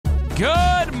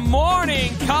Good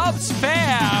morning, Cubs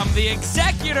fam. The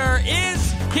Executor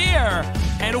is here,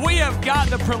 and we have got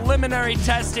the preliminary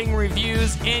testing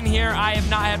reviews in here. I have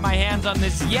not had my hands on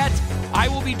this yet. I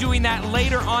will be doing that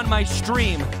later on my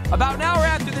stream. About an hour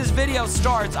after this video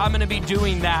starts, I'm going to be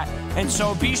doing that. And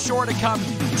so be sure to come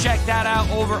check that out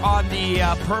over on the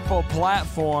purple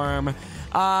platform.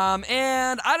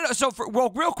 And I don't know. So,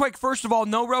 real quick, first of all,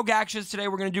 no rogue actions today.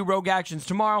 We're going to do rogue actions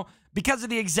tomorrow. Because of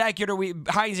the Executor,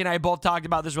 Heinz and I both talked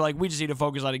about this. We're like, we just need to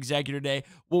focus on Executor today.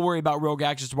 We'll worry about rogue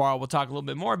actions tomorrow. We'll talk a little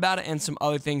bit more about it and some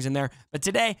other things in there. But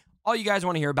today, all you guys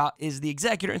want to hear about is the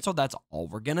Executor, and so that's all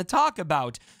we're going to talk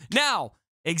about. Now,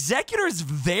 Executor is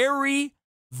very,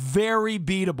 very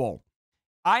beatable.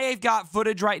 I have got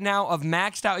footage right now of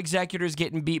maxed out Executors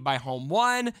getting beat by Home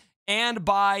 1 and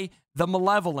by the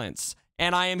Malevelonce.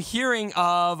 And I am hearing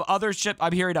of other ships.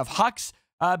 I'm hearing of Hux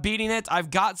beating it. I've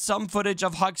got some footage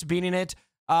of Hux beating it.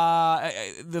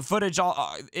 The footage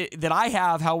that I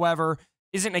have, however,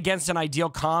 isn't against an ideal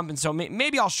comp, and so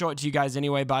maybe I'll show it to you guys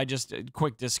anyway. But just a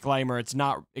quick disclaimer: it's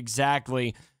not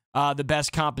exactly the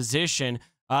best composition.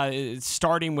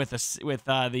 Starting with a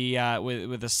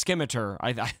Executor,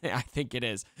 I think it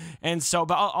is, and so,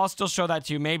 but I'll still show that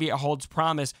to you. Maybe it holds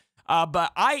promise.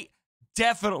 But I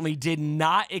definitely did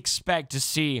not expect to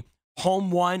see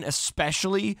Home 1,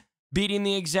 especially beating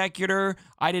the Executor.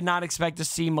 I did not expect to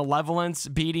see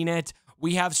Malevelonce beating it.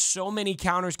 We have so many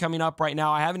counters coming up right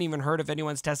now. I haven't even heard if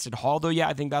anyone's tested Haldo yet.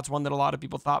 I think that's one that a lot of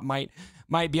people thought might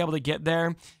be able to get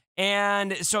there.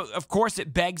 And so, of course,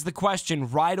 it begs the question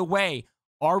right away,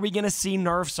 are we going to see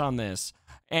nerfs on this?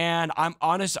 And I'm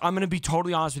going to be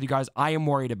totally honest with you guys. I am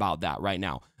worried about that right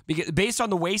now. Because based on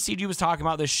the way CG was talking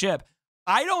about this ship,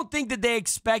 I don't think that they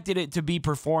expected it to be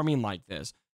performing like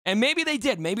this. And maybe they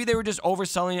did. Maybe they were just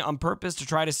overselling it on purpose to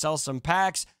try to sell some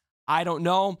packs. I don't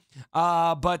know.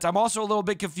 But I'm also a little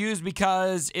bit confused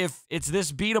because if it's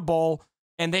this beatable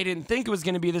and they didn't think it was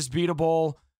going to be this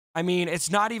beatable, I mean,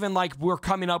 it's not even like we're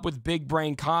coming up with big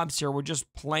brain comps here. We're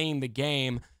just playing the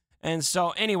game. And so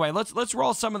anyway, let's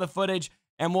roll some of the footage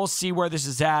and we'll see where this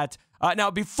is at. Now,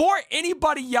 before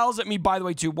anybody yells at me, by the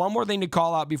way, too, one more thing to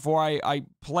call out before I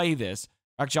play this.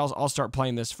 Actually, I'll start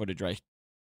playing this footage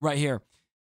right here.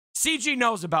 CG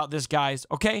knows about this, guys,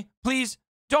 okay? Please,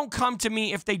 don't come to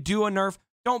me if they do a nerf.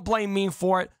 Don't blame me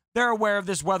for it. They're aware of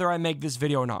this, whether I make this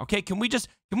video or not, okay? Can we just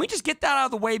get that out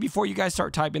of the way before you guys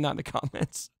start typing that in the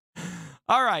comments?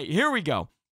 All right, here we go.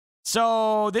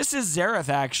 So this is Xerath,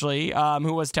 actually,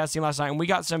 who was testing last night, and we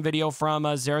got some video from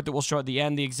Xerath that we'll show at the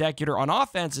end. The Executor on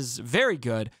offense is very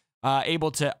good,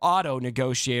 able to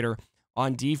auto-negotiator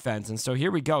on defense. And so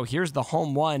here we go. Here's the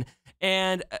Home 1.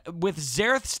 And with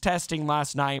Xerath's testing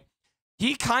last night,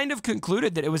 he kind of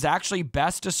concluded that it was actually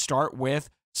best to start with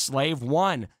Slave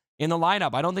 1 in the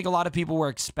lineup. I don't think a lot of people were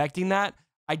expecting that.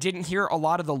 I didn't hear a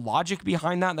lot of the logic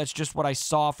behind that. That's just what I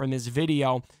saw from his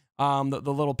video, the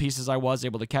little pieces I was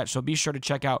able to catch. So be sure to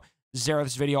check out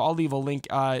Xerath's video. I'll leave a link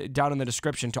down in the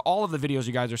description to all of the videos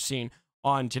you guys are seeing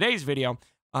on today's video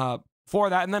for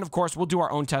that. And then, of course, we'll do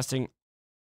our own testing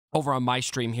over on my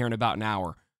stream here in about an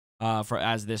hour.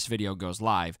 As this video goes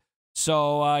live.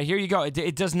 So here you go.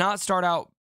 It does not start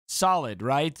out solid,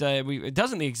 right?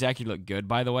 Doesn't the Executor look good,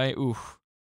 by the way? Ooh,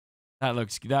 that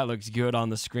looks good on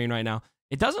the screen right now.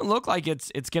 It doesn't look like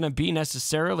it's going to be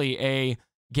necessarily a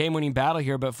game-winning battle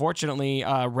here, but fortunately,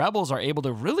 Rebels are able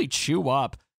to really chew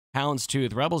up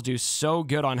Houndstooth. Rebels do so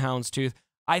good on Houndstooth.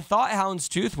 I thought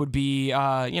Houndstooth would be,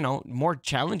 more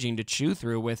challenging to chew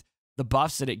through with the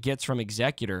buffs that it gets from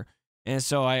Executor. And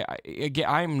so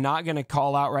I'm not going to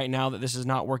call out right now that this is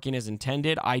not working as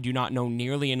intended. I do not know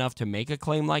nearly enough to make a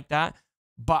claim like that,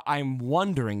 but I'm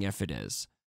wondering if it is.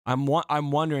 I'm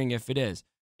wondering if it is.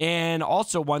 And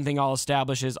also one thing I'll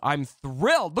establish is I'm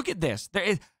thrilled. Look at this.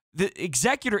 The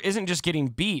Executor isn't just getting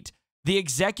beat. The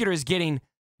Executor is getting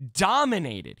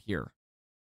dominated here.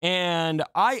 And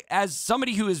as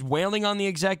somebody who is wailing on the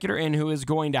Executor and who is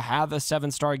going to have a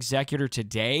 7-star Executor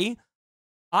today,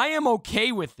 I am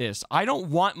okay with this. I don't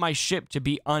want my ship to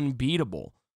be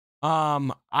unbeatable.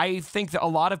 I think that a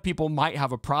lot of people might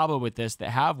have a problem with this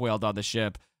that have wailed on the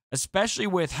ship, especially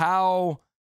with how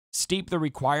steep the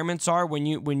requirements are when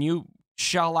you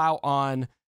shell out on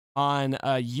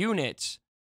a unit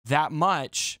that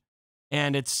much,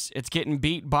 and it's getting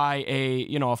beat by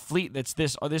a fleet that's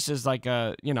this. Oh, this is like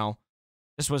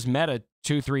this was meta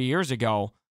 2-3 years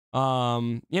ago.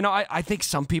 I think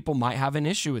some people might have an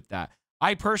issue with that.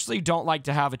 I personally don't like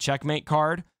to have a checkmate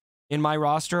card in my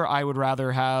roster. I would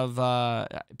rather have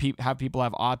people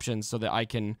have options so that I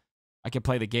can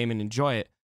play the game and enjoy it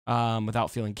without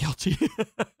feeling guilty.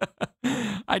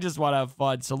 I just want to have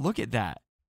fun. So look at that.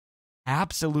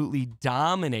 absolutely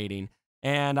dominating.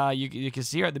 And you can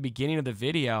see here at the beginning of the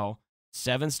video,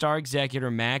 7-star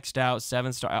Executor maxed out,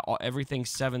 7-star, everything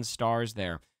 7 stars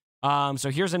there. So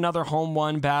here's another home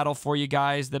 1 battle for you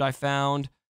guys that I found.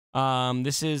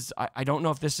 This is, I don't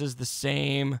know if this is the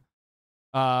same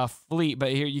fleet,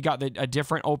 but here you got a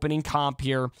different opening comp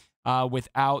here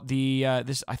without the,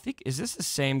 this, I think, is this the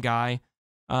same guy?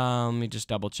 Let me just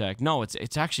double check. No,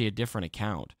 it's actually a different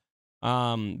account.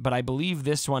 But I believe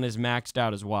this one is maxed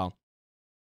out as well.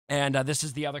 And this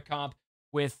is the other comp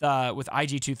with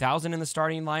IG 2000 in the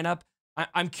starting lineup.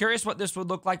 I'm curious what this would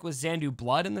look like with Xandu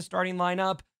Blood in the starting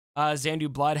lineup.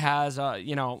 Xandu Blood has,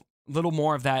 you know, a little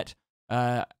more of that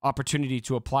opportunity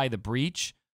to apply the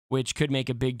breach, which could make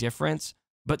a big difference.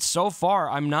 But so far,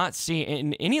 I'm not seeing,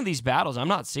 in any of these battles, I'm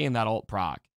not seeing that ult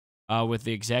proc with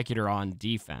the Executor on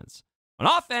defense. On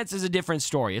offense is a different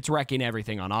story. It's wrecking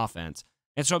everything on offense.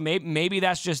 And so maybe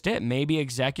that's just it. Maybe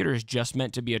Executor is just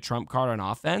meant to be a trump card on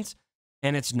offense,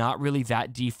 and it's not really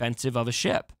that defensive of a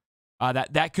ship.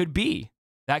 That could be.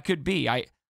 That could be.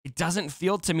 It doesn't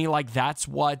feel to me like that's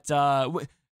what...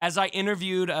 as I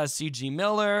interviewed CG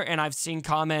Miller, and I've seen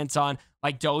comments on...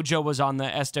 Like, Dojo was on the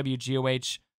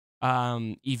SWGOH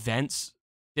events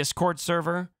Discord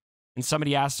server, and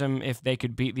somebody asked him if they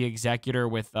could beat the Executor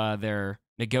with their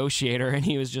Negotiator, and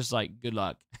he was just like, good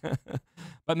luck.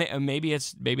 But maybe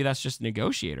that's just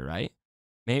Negotiator, right?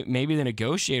 Maybe the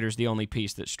Negotiator's the only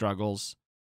piece that struggles.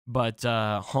 But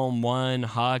Home 1,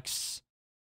 Hux,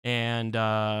 and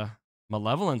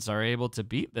Malevelonce are able to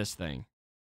beat this thing.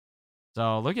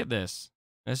 So look at this.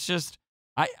 It's just,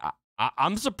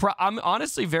 I'm surprised. I'm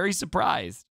honestly very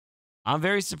surprised. I'm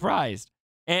very surprised.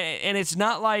 And it's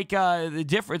not like the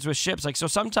difference with ships. Like, so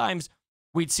sometimes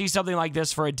we'd see something like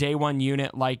this for a day 1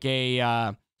 unit, like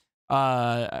a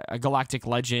Galactic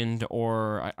Legend,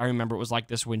 or I remember it was like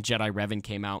this when Jedi Revan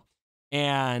came out.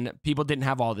 And people didn't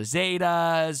have all the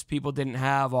Zetas. People didn't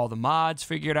have all the mods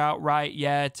figured out right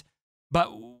yet.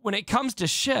 But when it comes to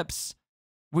ships,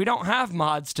 we don't have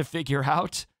mods to figure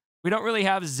out. We don't really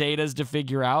have Zetas to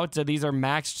figure out. These are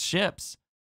maxed ships.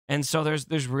 And so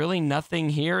there's really nothing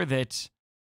here that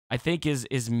I think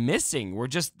is missing.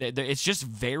 It's just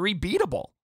very beatable,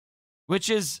 which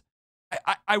is,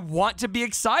 I want to be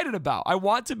excited about. I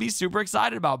want to be super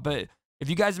excited about. But if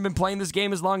you guys have been playing this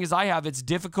game as long as I have, it's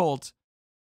difficult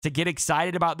to get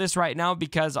excited about this right now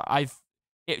because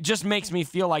it just makes me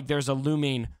feel like there's a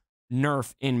looming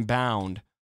nerf inbound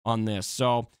on this.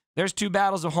 So there's 2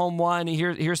 battles of Home 1.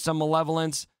 Here's some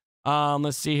Malevelonce.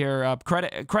 Let's see here.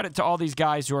 Credit to all these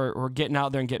guys who are getting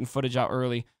out there and getting footage out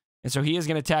early. And so he is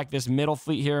going to attack this middle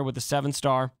fleet here with the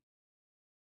 7-star.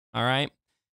 All right.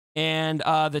 And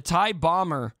the TIE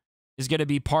Bomber is going to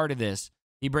be part of this.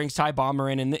 He brings TIE Bomber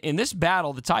in. And in this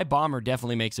battle, the TIE Bomber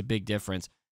definitely makes a big difference.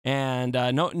 And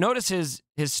notice his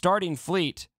starting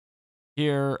fleet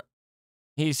here.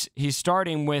 He's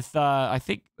starting with, I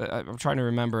think, I'm trying to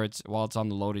remember while it's on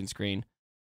the loading screen.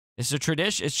 It's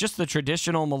just the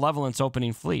traditional Malevelonce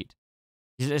opening fleet.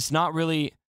 It's not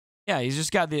really, yeah, he's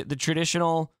just got the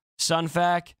traditional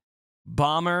Sunfac,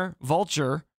 Bomber,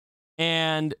 Vulture,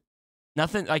 and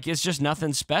nothing, like, it's just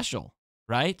nothing special,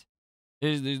 right?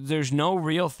 There's no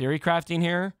real theory crafting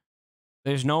here.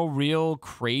 There's no real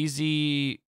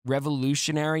crazy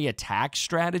revolutionary attack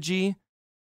strategy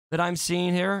that I'm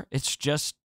seeing here. It's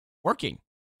just working.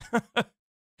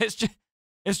 It's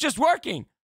just working.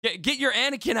 Get your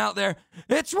Anakin out there.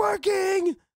 It's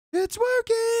working. It's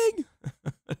working.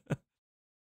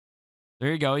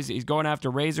 There you go. He's going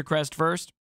after Razor Crest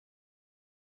first.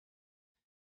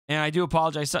 And I do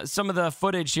apologize. Some of the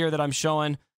footage here that I'm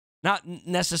showing, not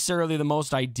necessarily the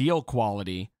most ideal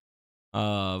quality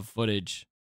of footage,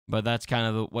 but that's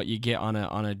kind of what you get on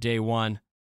a day 1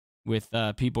 with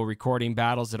people recording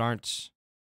battles that aren't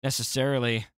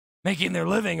necessarily making their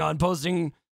living on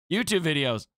posting YouTube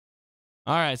videos.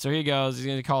 All right, so here he goes. He's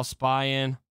going to call Spy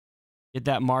in. Get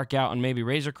that mark out on maybe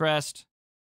Razor Crest.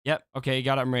 Yep, okay, he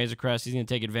got up in Razor Crest. He's going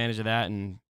to take advantage of that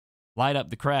and light up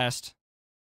the crest.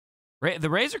 The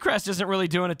Razor Crest isn't really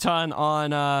doing a ton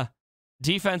on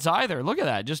defense either. Look at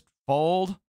that. Just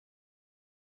fold.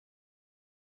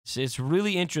 It's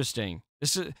really interesting.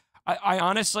 This is, I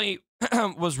honestly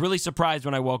was really surprised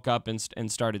when I woke up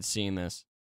and started seeing this.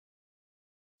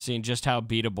 Seeing just how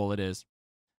beatable it is.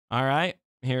 All right,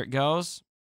 here it goes.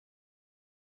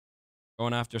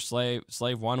 Going after Slave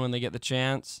 1 when they get the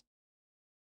chance.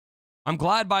 I'm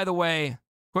glad, by the way,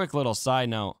 quick little side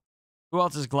note. Who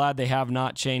else is glad they have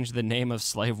not changed the name of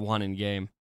Slave 1 in game?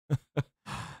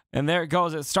 And there it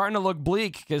goes. It's starting to look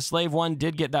bleak because Slave 1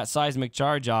 did get that seismic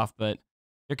charge off, but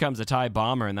here comes a TIE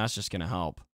Bomber, and that's just going to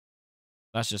help.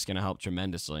 That's just going to help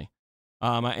tremendously.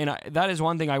 That is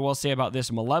one thing I will say about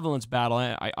this Malevolence battle.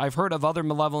 I've heard of other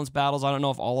Malevolence battles. I don't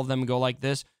know if all of them go like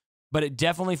this, but it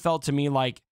definitely felt to me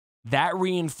like that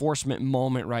reinforcement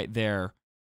moment right there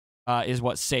is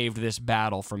what saved this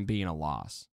battle from being a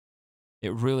loss.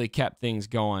 It really kept things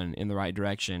going in the right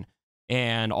direction.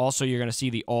 And also, you're going to see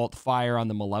the alt fire on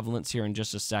the Malevolence here in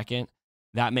just a second.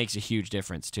 That makes a huge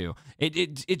difference, too.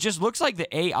 It just looks like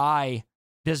the AI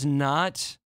does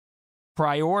not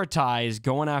prioritize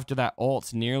going after that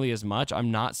ult nearly as much.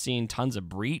 I'm not seeing tons of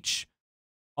breach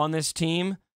on this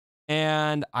team.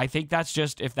 And I think that's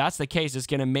just, if that's the case, it's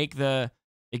going to make the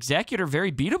Executor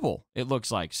very beatable, it looks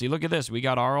like. See, look at this. We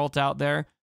got our ult out there,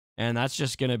 and that's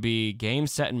just going to be game,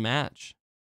 set, and match.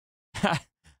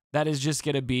 That is just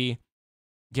going to be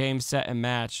game, set, and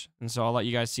match. And so I'll let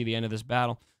you guys see the end of this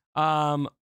battle. All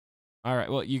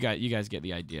right. Well, you guys get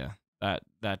the idea. That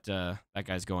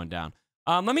guy's going down.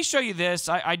 Let me show you this.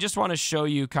 I just want to show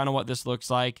you kind of what this looks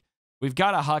like. We've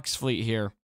got a Hux fleet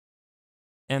here,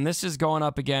 and this is going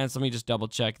up against. Let me just double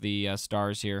check the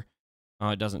stars here. Oh,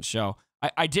 it doesn't show.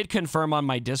 I did confirm on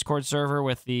my Discord server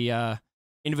with the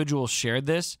individual shared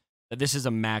this that this is a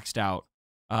maxed out,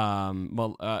 a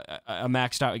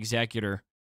maxed out Executor.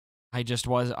 I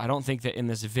don't think that in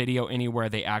this video anywhere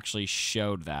they actually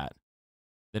showed that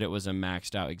it was a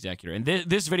maxed out Executor. And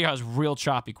this video has real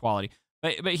choppy quality.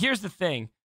 But here's the thing.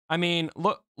 I mean,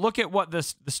 look at what the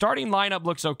starting lineup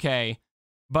looks okay.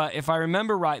 But if I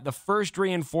remember right, the first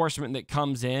reinforcement that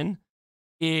comes in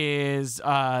is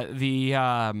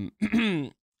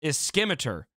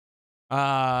Executor,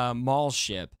 Maul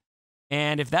ship.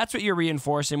 And if that's what you're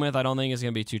reinforcing with, I don't think it's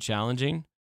going to be too challenging.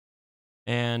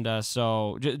 And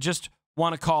so just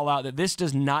want to call out that this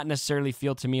does not necessarily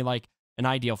feel to me like an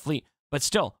ideal fleet. But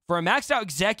still, for a maxed out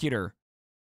Executor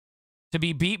to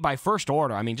be beat by First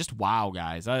Order, I mean, just wow,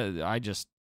 guys.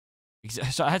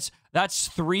 So that's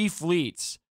 3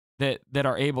 fleets that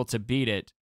are able to beat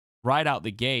it right out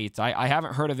the gate. I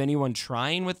haven't heard of anyone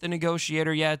trying with the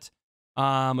Negotiator yet.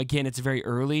 Again, it's very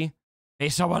early.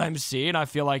 Based on what I'm seeing, I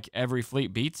feel like every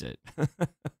fleet beats it.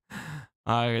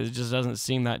 It just doesn't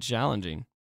seem that challenging.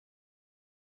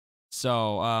 So,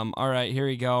 all right, here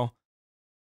we go.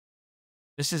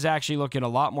 This is actually looking a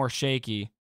lot more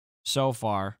shaky so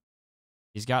far.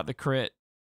 He's got the crit.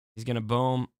 He's going to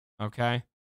boom. Okay.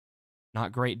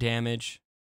 Not great damage.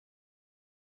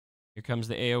 Here comes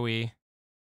the AoE.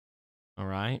 All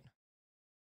right.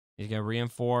 He's going to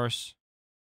reinforce.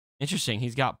 Interesting.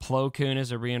 He's got Plo Koon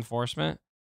as a reinforcement.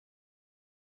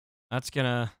 That's going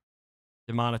to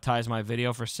demonetize my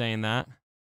video for saying that.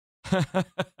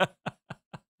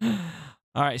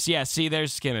 All right. So, yeah, see,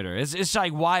 there's Executor. It's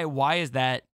like, why is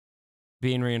that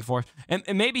being reinforced? And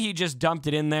maybe he just dumped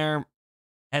it in there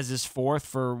as his 4th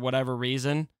for whatever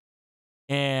reason.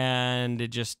 And it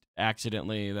just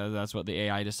accidentally, that's what the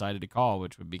AI decided to call,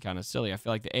 which would be kind of silly. I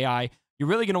feel like the AI, you're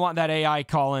really going to want that AI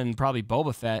calling probably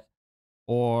Boba Fett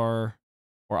or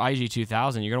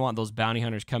IG-2000. You're going to want those bounty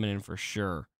hunters coming in for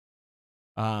sure.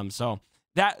 So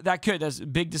that's a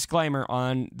big disclaimer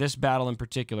on this battle in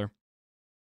particular.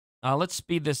 Let's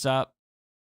speed this up,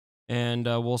 and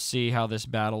we'll see how this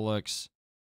battle looks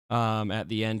at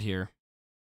the end here.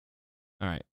 All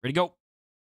right, ready to go.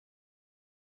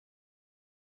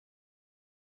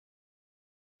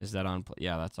 Is that on?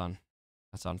 Yeah, that's on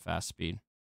fast speed.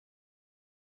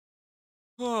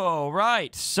 All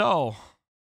right, so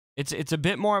it's a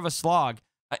bit more of a slog.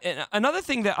 Another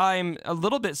thing that I'm a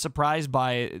little bit surprised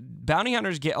by, bounty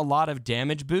hunters get a lot of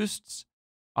damage boosts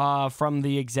from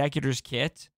the Executor's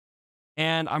kit.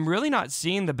 And I'm really not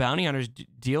seeing the bounty hunters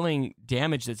dealing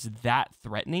damage that's that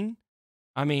threatening.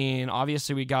 I mean,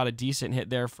 obviously we got a decent hit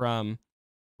there from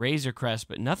Razor Crest,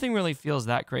 but nothing really feels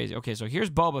that crazy. Okay, so here's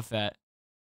Boba Fett.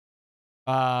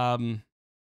 That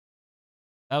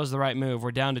was the right move.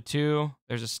 We're down to 2.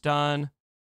 There's a stun.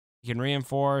 You can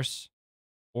reinforce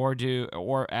or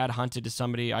add Hunted to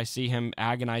somebody. I see him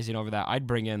agonizing over that. I'd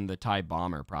bring in the TIE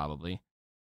Bomber probably.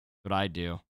 That's what I'd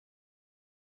do.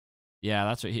 Yeah,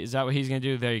 that's what is that what he's going to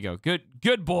do? There you go.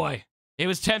 Good boy. It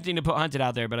was tempting to put Hunted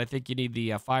out there, but I think you need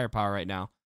the firepower right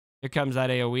now. Here comes that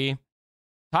AoE.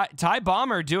 TIE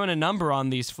Bomber doing a number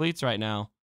on these fleets right now.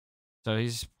 So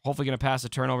he's hopefully going to pass a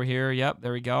turn over here. Yep,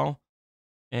 there we go.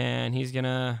 And he's going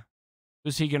to...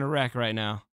 Who's he going to wreck right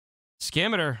now?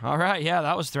 Executor. All right, yeah,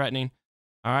 that was threatening.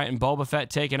 All right, and Boba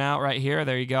Fett taken out right here.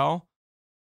 There you go.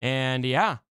 And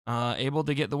yeah, able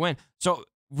to get the win. So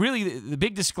really, the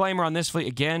big disclaimer on this fleet,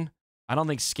 again, I don't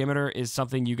think Executor is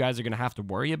something you guys are going to have to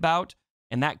worry about.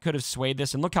 And that could have swayed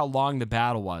this. And look how long the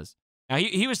battle was. Now,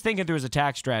 he was thinking through his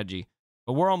attack strategy.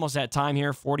 But we're almost at time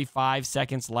here. 45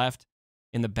 seconds left.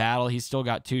 in the battle. He's still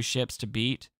got 2 ships to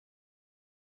beat.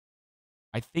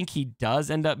 I think he does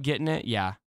end up getting it.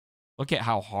 Yeah. Look at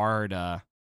how hard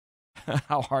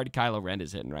how hard Kylo Ren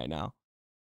is hitting right now.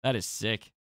 That is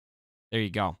sick. There you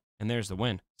go. And there's the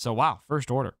win. So, wow,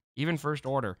 first order. Even first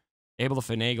order. Able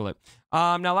to finagle it.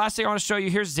 Now, last thing I want to show you,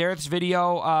 here's Zareth's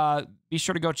video. Be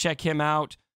sure to go check him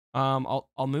out.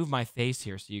 I'll move my face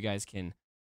here so you guys can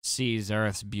see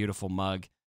Zareth's beautiful mug.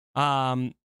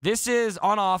 This is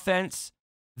on offense.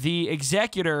 The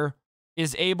Executor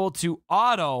is able to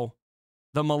auto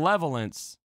the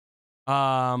Malevelonce.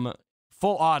 Full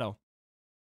auto.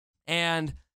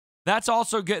 And that's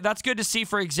also good. That's good to see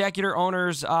for Executor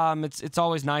owners. It's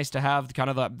always nice to have kind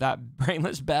of that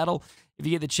brainless battle if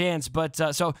you get the chance. But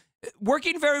so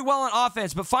working very well on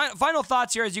offense. But final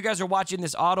thoughts here as you guys are watching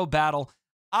this auto battle.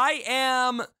 I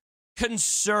am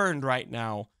concerned right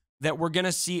now that we're going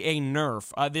to see a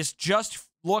nerf. This just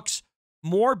looks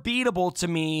more beatable to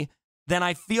me than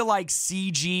I feel like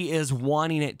CG is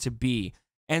wanting it to be.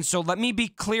 And so let me be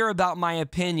clear about my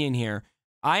opinion here.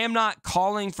 I am not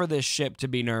calling for this ship to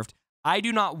be nerfed. I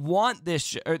do not want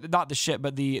this, not the ship,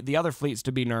 but the other fleets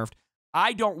to be nerfed.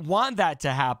 I don't want that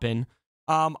to happen.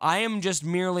 I am just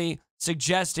merely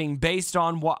suggesting, based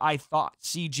on what I thought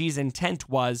CG's intent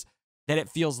was, that it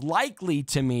feels likely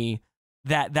to me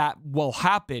that that will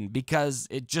happen, because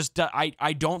it just,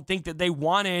 I don't think that they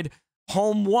wanted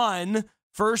Home 1,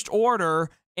 First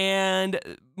Order, and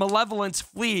Malevelonce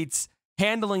fleets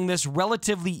handling this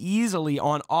relatively easily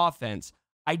on offense.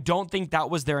 I don't think that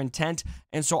was their intent,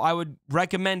 and so I would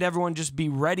recommend everyone just be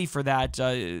ready for that.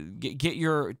 Get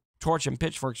your torch and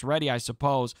pitchforks ready, I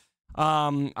suppose.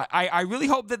 I really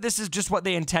hope that this is just what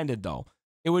they intended, though.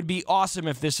 It would be awesome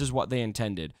if this is what they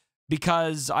intended,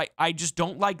 because I just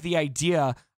don't like the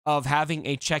idea of having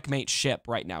a checkmate ship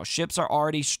right now. Ships are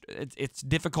already, it's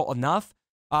difficult enough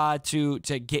to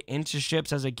get into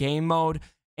ships as a game mode,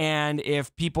 and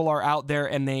if people are out there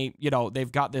and they,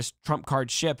 they've got this trump card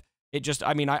ship, it just,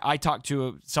 I mean, I talked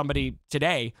to somebody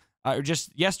today, or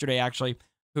just yesterday actually,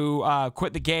 who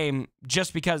quit the game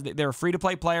just because they're a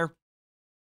free-to-play player.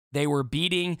 They were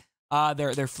beating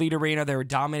their fleet arena. They were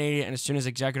dominating, and as soon as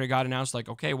Executor got announced, like,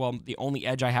 okay, well, the only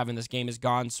edge I have in this game is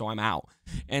gone, so I'm out.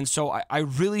 And so I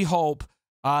really hope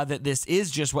that this is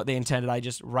just what they intended.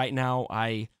 Right now,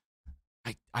 I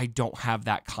don't have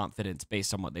that confidence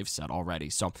based on what they've said already.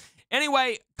 So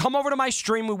anyway, come over to my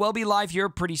stream. We will be live here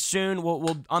pretty soon.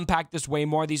 We'll unpack this way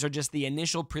more. These are just the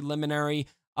initial preliminary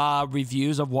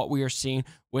reviews of what we are seeing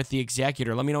with the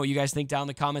Executor. Let me know what you guys think down in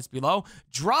the comments below.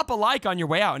 Drop a like on your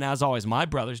way out. And as always, my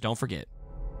brothers, don't forget,